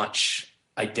too much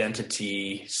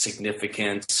identity,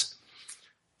 significance,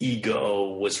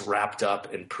 ego was wrapped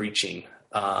up in preaching,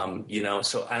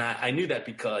 so, and I knew that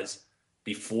because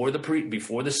before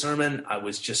the sermon, I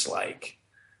was just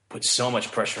put so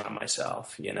much pressure on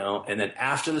myself, and then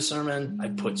after the sermon, I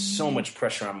put so much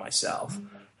pressure on myself,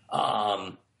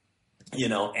 analyzing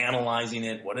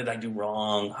it. What did I do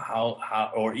wrong?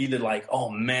 How, or either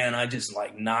oh man, I just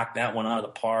knocked that one out of the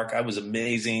park. I was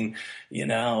amazing,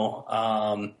 or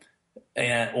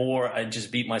I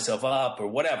just beat myself up or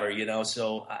whatever,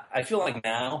 so I feel like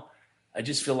now I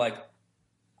just feel like,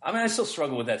 I still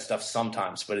struggle with that stuff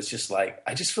sometimes, but it's just I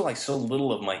just feel like so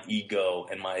little of my ego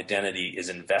and my identity is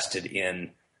invested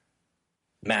in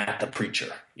Matt, the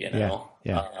preacher, Yeah.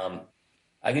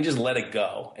 I can just let it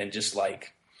go and just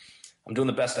I'm doing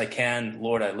the best I can.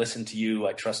 Lord, I listened to you.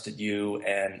 I trusted you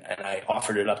and I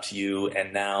offered it up to you.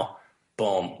 And now,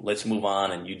 boom, let's move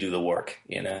on and you do the work,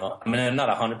 you know? I mean, I'm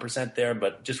not 100% there,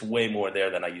 but just way more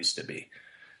there than I used to be.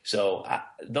 So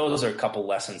those are a couple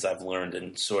lessons I've learned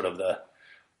in sort of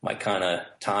my kind of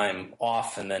time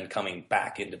off and then coming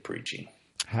back into preaching.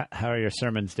 How are your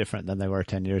sermons different than they were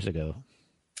 10 years ago?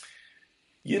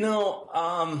 You know,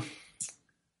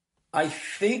 I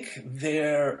think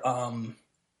they're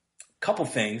couple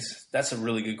things. That's a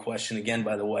really good question again,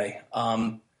 by the way.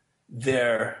 I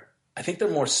think they're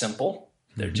more simple.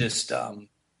 They're just,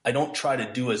 I don't try to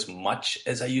do as much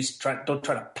as I used to. Don't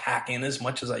try to pack in as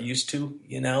much as I used to,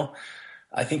 you know.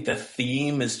 I think the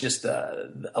theme is just a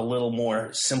little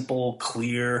more simple,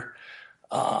 clear,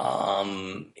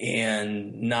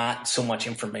 and not so much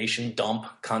information dump,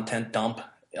 content dump.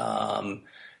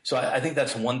 So I think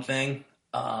that's one thing.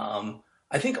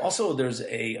 I think also there's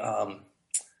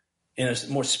in a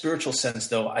more spiritual sense,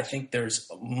 though, I think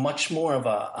there's much more of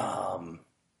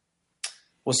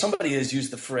somebody has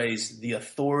used the phrase, the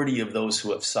authority of those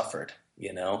who have suffered,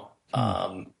 you know?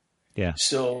 Yeah.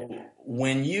 So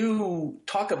when you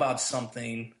talk about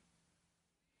something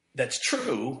that's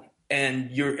true and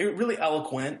you're really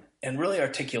eloquent and really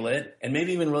articulate and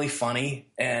maybe even really funny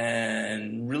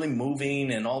and really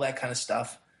moving and all that kind of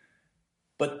stuff,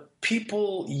 but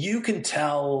people can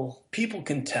tell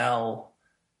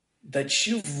that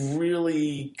you've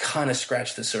really kind of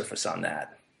scratched the surface on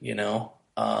that, you know?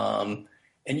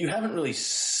 And you haven't really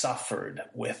suffered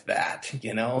with that,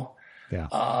 you know?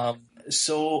 Yeah.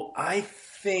 So I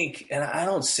think, and I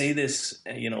don't say this,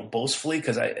 you know, boastfully,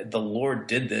 because the Lord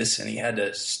did this and he had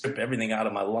to strip everything out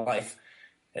of my life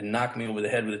and knock me over the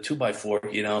head with a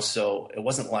 2x4, you know? So it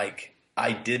wasn't like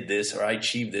I did this or I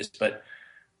achieved this, but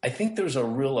I think there's a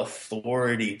real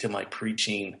authority to my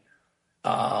preaching,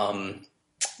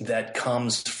 that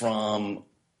comes from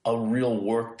a real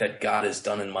work that God has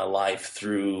done in my life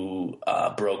through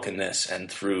brokenness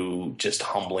and through just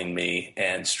humbling me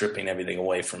and stripping everything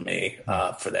away from me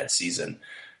for that season.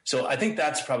 So I think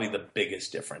that's probably the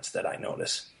biggest difference that I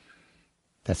notice.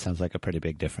 That sounds like a pretty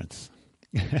big difference.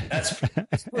 It's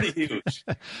pretty huge.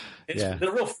 There's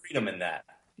a real freedom in that.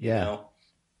 Yeah. You know?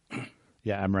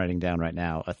 Yeah, I'm writing down right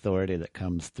now, authority that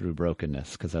comes through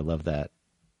brokenness, because I love that.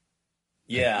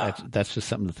 Yeah. That's just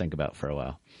something to think about for a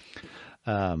while.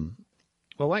 Well,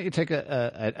 why don't you take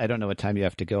I don't know what time you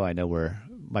have to go. I know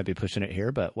might be pushing it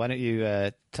here, but why don't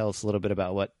you tell us a little bit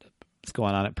about what's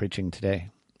going on at Preaching Today?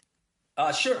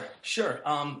 Sure.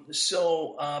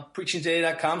 So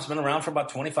preachingtoday.com has been around for about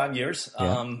 25 years.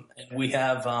 Yeah. And we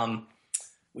have,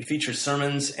 we feature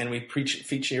sermons and we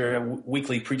feature a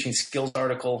weekly preaching skills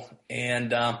article.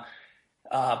 And then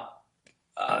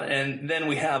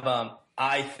we have,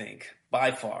 I think,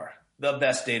 by far the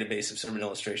best database of sermon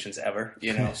illustrations ever,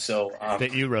 you know, so.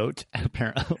 That you wrote,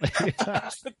 apparently.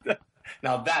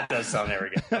 Now that does sound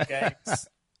arrogant, okay?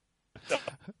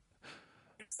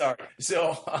 Sorry.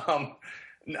 So,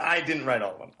 I didn't write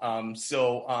all of them.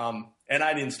 And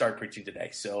I didn't start Preaching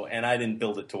Today. And I didn't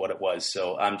build it to what it was.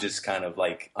 So I'm just kind of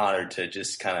like honored to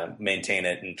just kind of maintain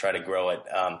it and try to grow it.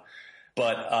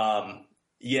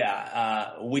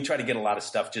 We try to get a lot of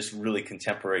stuff, just really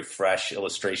contemporary, fresh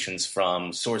illustrations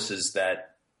from sources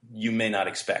that you may not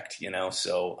expect, you know?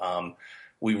 So,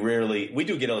 we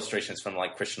do get illustrations from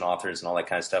like Christian authors and all that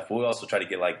kind of stuff. But we also try to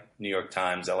get like New York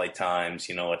Times, LA Times,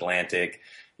 you know, Atlantic,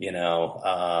 you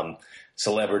know,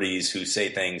 celebrities who say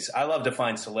things. I love to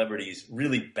find celebrities,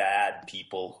 really bad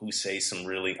people who say some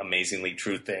really amazingly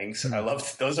true things. I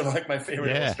love, those are like my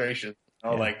favorite illustrations.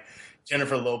 You know, like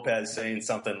Jennifer Lopez saying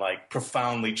something like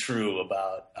profoundly true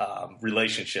about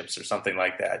relationships or something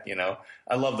like that. You know,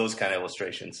 I love those kind of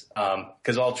illustrations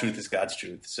because all truth is God's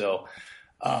truth.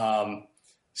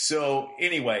 So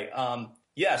anyway,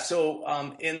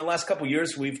 in the last couple of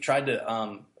years, we've tried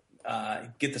to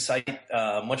get the site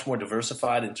much more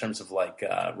diversified in terms of like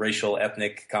racial,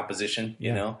 ethnic composition,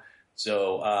 you know.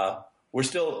 So we're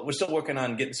still working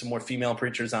on getting some more female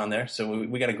preachers on there. So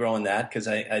we got to grow in that because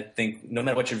I think no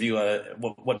matter what your view,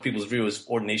 what people's view of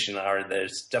ordination are,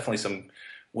 there's definitely some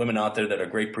women out there that are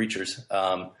great preachers.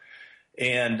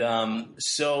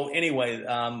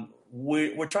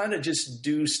 We're trying to just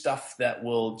do stuff that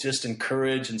will just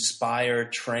encourage, inspire,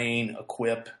 train,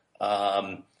 equip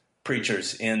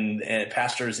preachers and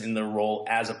pastors in their role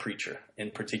as a preacher,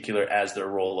 in particular as their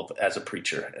role as a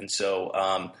preacher. And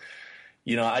so,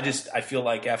 you know, I feel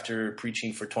like after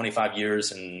preaching for 25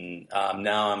 years and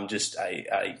now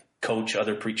I coach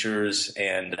other preachers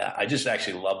and I just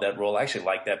actually love that role. I actually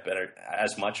like that better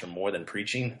as much or more than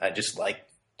preaching. I just like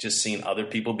seeing other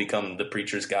people become the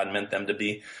preachers God meant them to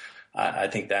be. I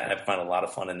think that I find a lot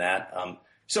of fun in that.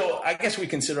 So I guess we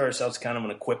consider ourselves kind of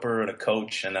an equipper and a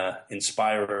coach and an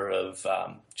inspirer of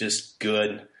just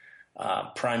good,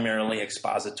 primarily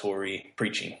expository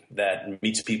preaching that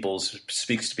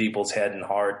speaks to people's head and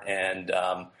heart and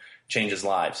changes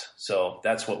lives. So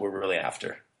that's what we're really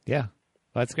after. Yeah,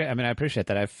 well, that's great. I mean, I appreciate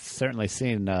that. I've certainly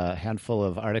seen a handful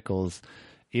of articles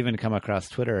even come across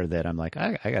Twitter that I'm like,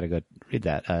 I got to go read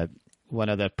that. One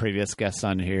of the previous guests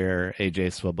on here,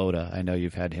 AJ Swoboda, I know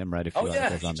you've had him write a few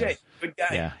articles on this. Good guy.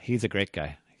 Yeah, he's a great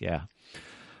guy. Yeah.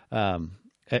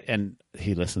 And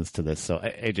he listens to this. So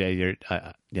AJ, you're,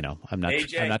 I'm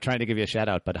not trying to give you a shout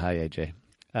out, but hi, AJ.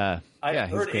 I've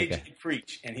heard AJ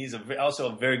preach, and he's also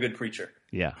a very good preacher.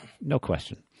 Yeah, no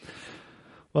question.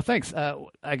 Well, thanks.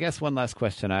 I guess one last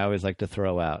question I always like to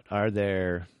throw out. Are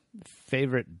there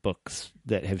favorite books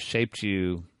that have shaped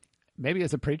you, maybe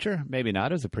as a preacher, maybe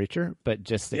not as a preacher, but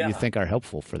just that you think are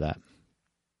helpful for that?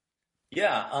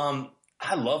 Yeah,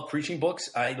 I love preaching books.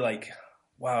 I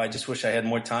just wish I had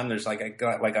more time. There's I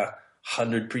got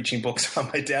 100 preaching books on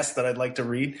my desk that I'd like to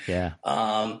read. Yeah.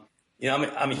 I'm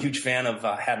a huge fan of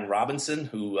Haddon Robinson,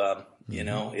 who,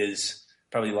 is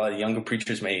probably a lot of younger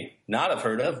preachers may not have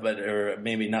heard of, or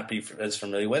maybe not be as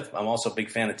familiar with. I'm also a big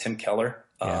fan of Tim Keller.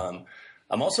 Yeah.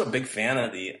 I'm also a big fan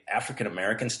of the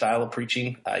African-American style of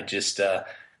preaching. I just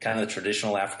kind of the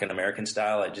traditional African-American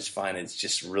style. I just find it's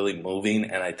just really moving,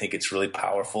 and I think it's really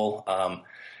powerful. But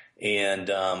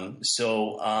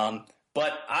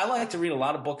I like to read a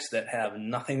lot of books that have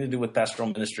nothing to do with pastoral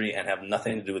ministry and have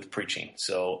nothing to do with preaching.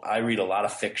 So I read a lot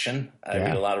of fiction. I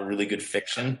read a lot of really good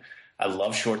fiction. I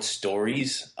love short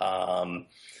stories.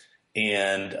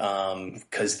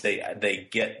 Because they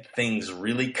get things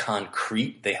really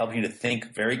concrete. They help you to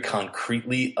think very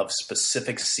concretely of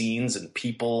specific scenes and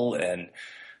people and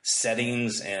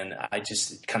settings, and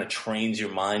it kind of trains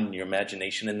your mind and your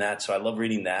imagination in that. So I love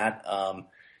reading that.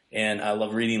 And I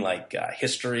love reading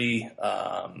history,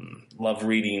 love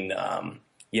reading,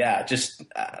 just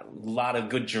a lot of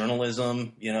good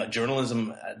journalism.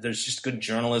 Journalism, there's just good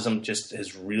journalism just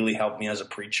has really helped me as a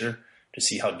preacher to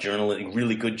see how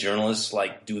really good journalists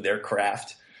do their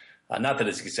craft. Not that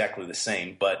it's exactly the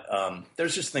same, but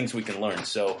there's just things we can learn.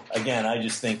 So again, I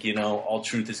just think, all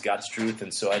truth is God's truth.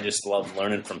 And so I just love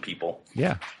learning from people.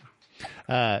 Yeah.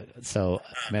 I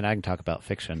can talk about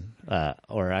fiction,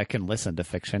 or I can listen to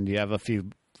fiction. Do you have a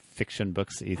few fiction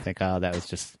books that you think, that was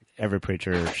just every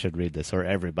preacher should read this, or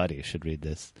everybody should read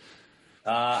this?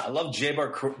 I love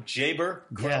Jayber Crow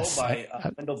by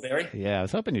Wendell Berry. Yeah, I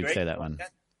was hoping you'd say that one.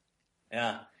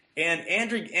 Yeah. And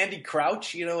Andy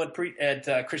Crouch,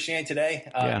 at Christianity Today,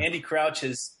 Andy Crouch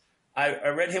I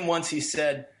read him once. He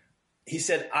said,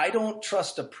 I don't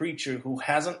trust a preacher who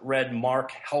hasn't read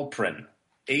Mark Halperin,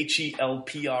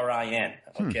 Helprin.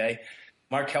 Okay.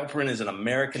 Mark Halperin is an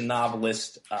American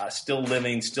novelist, still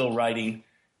living, still writing.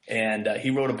 And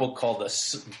he wrote a book called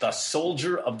The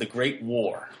Soldier of the Great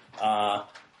War,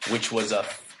 which was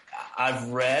I've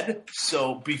read.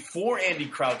 So before Andy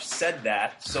Crouch said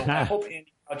that, so I hope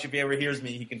Andy Crouch, if he ever hears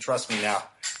me, he can trust me now.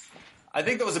 I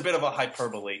think that was a bit of a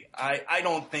hyperbole. I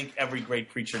don't think every great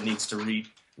preacher needs to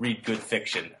read good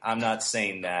fiction. I'm not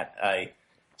saying that.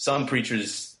 Some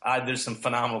preachers, there's some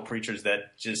phenomenal preachers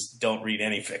that just don't read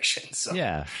any fiction. So.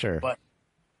 Yeah, sure. But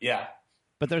yeah.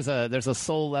 But there's a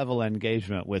soul level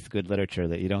engagement with good literature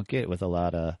that you don't get with a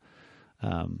lot of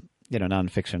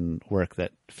nonfiction work.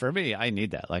 That for me, I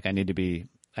need that. I need to be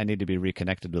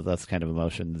reconnected with those kind of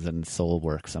emotions and soul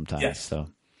work sometimes. Yes. So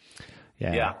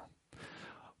yeah.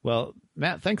 Well,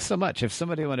 Matt, thanks so much. If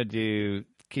somebody wanted to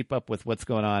keep up with what's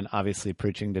going on, obviously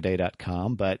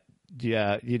preachingtoday.com, but you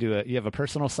have a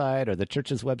personal site or the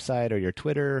church's website or your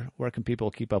Twitter? Where can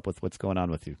people keep up with what's going on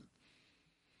with you?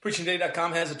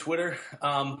 Preachingtoday.com has a Twitter,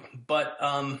 but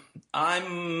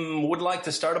I would like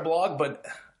to start a blog, but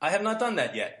I have not done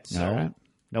that yet. So. All right.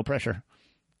 No pressure.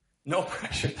 No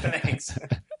pressure. Thanks.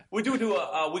 We do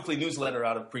a weekly newsletter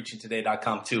out of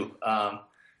preachingtoday.com too,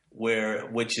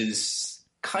 which is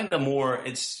kind of more,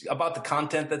 it's about the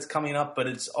content that's coming up, but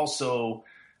it's also,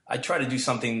 I try to do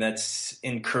something that's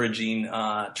encouraging,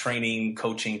 training,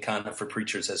 coaching kind of for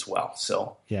preachers as well.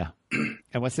 So yeah.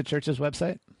 And what's the church's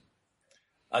website?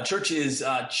 Church is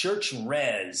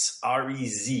ChurchRez,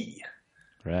 R-E-Z.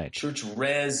 Right.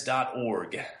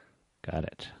 ChurchRez.org. Got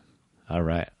it. All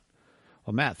right.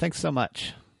 Well, Matt, thanks so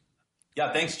much.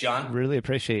 Yeah, thanks, John. Really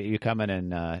appreciate you coming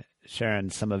and sharing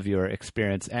some of your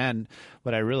experience. And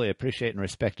what I really appreciate and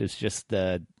respect is just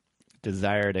the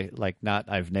desire to, not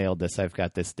I've nailed this, I've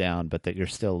got this down, but that you're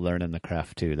still learning the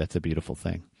craft too. That's a beautiful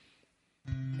thing.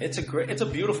 It's a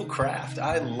beautiful craft.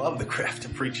 I love the craft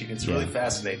of preaching. It's really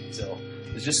fascinating. So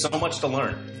there's just so much to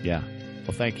learn. Yeah.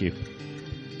 Well, thank you.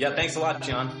 Yeah, thanks a lot,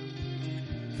 John.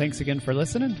 Thanks again for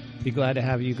listening. Be glad to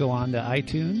have you go on to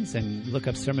iTunes and look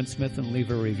up Sermonsmith and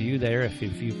leave a review there. If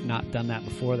you've not done that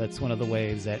before, that's one of the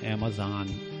ways that Amazon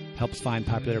helps find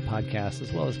popular podcasts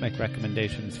as well as make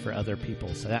recommendations for other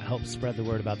people. So that helps spread the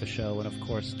word about the show, and of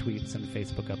course tweets and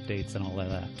Facebook updates and all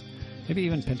of that. Maybe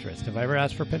even Pinterest. Have I ever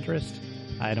asked for Pinterest?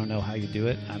 I don't know how you do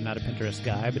it. I'm not a Pinterest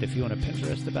guy, but if you want to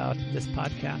Pinterest about this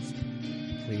podcast,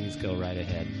 please go right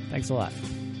ahead. Thanks a lot.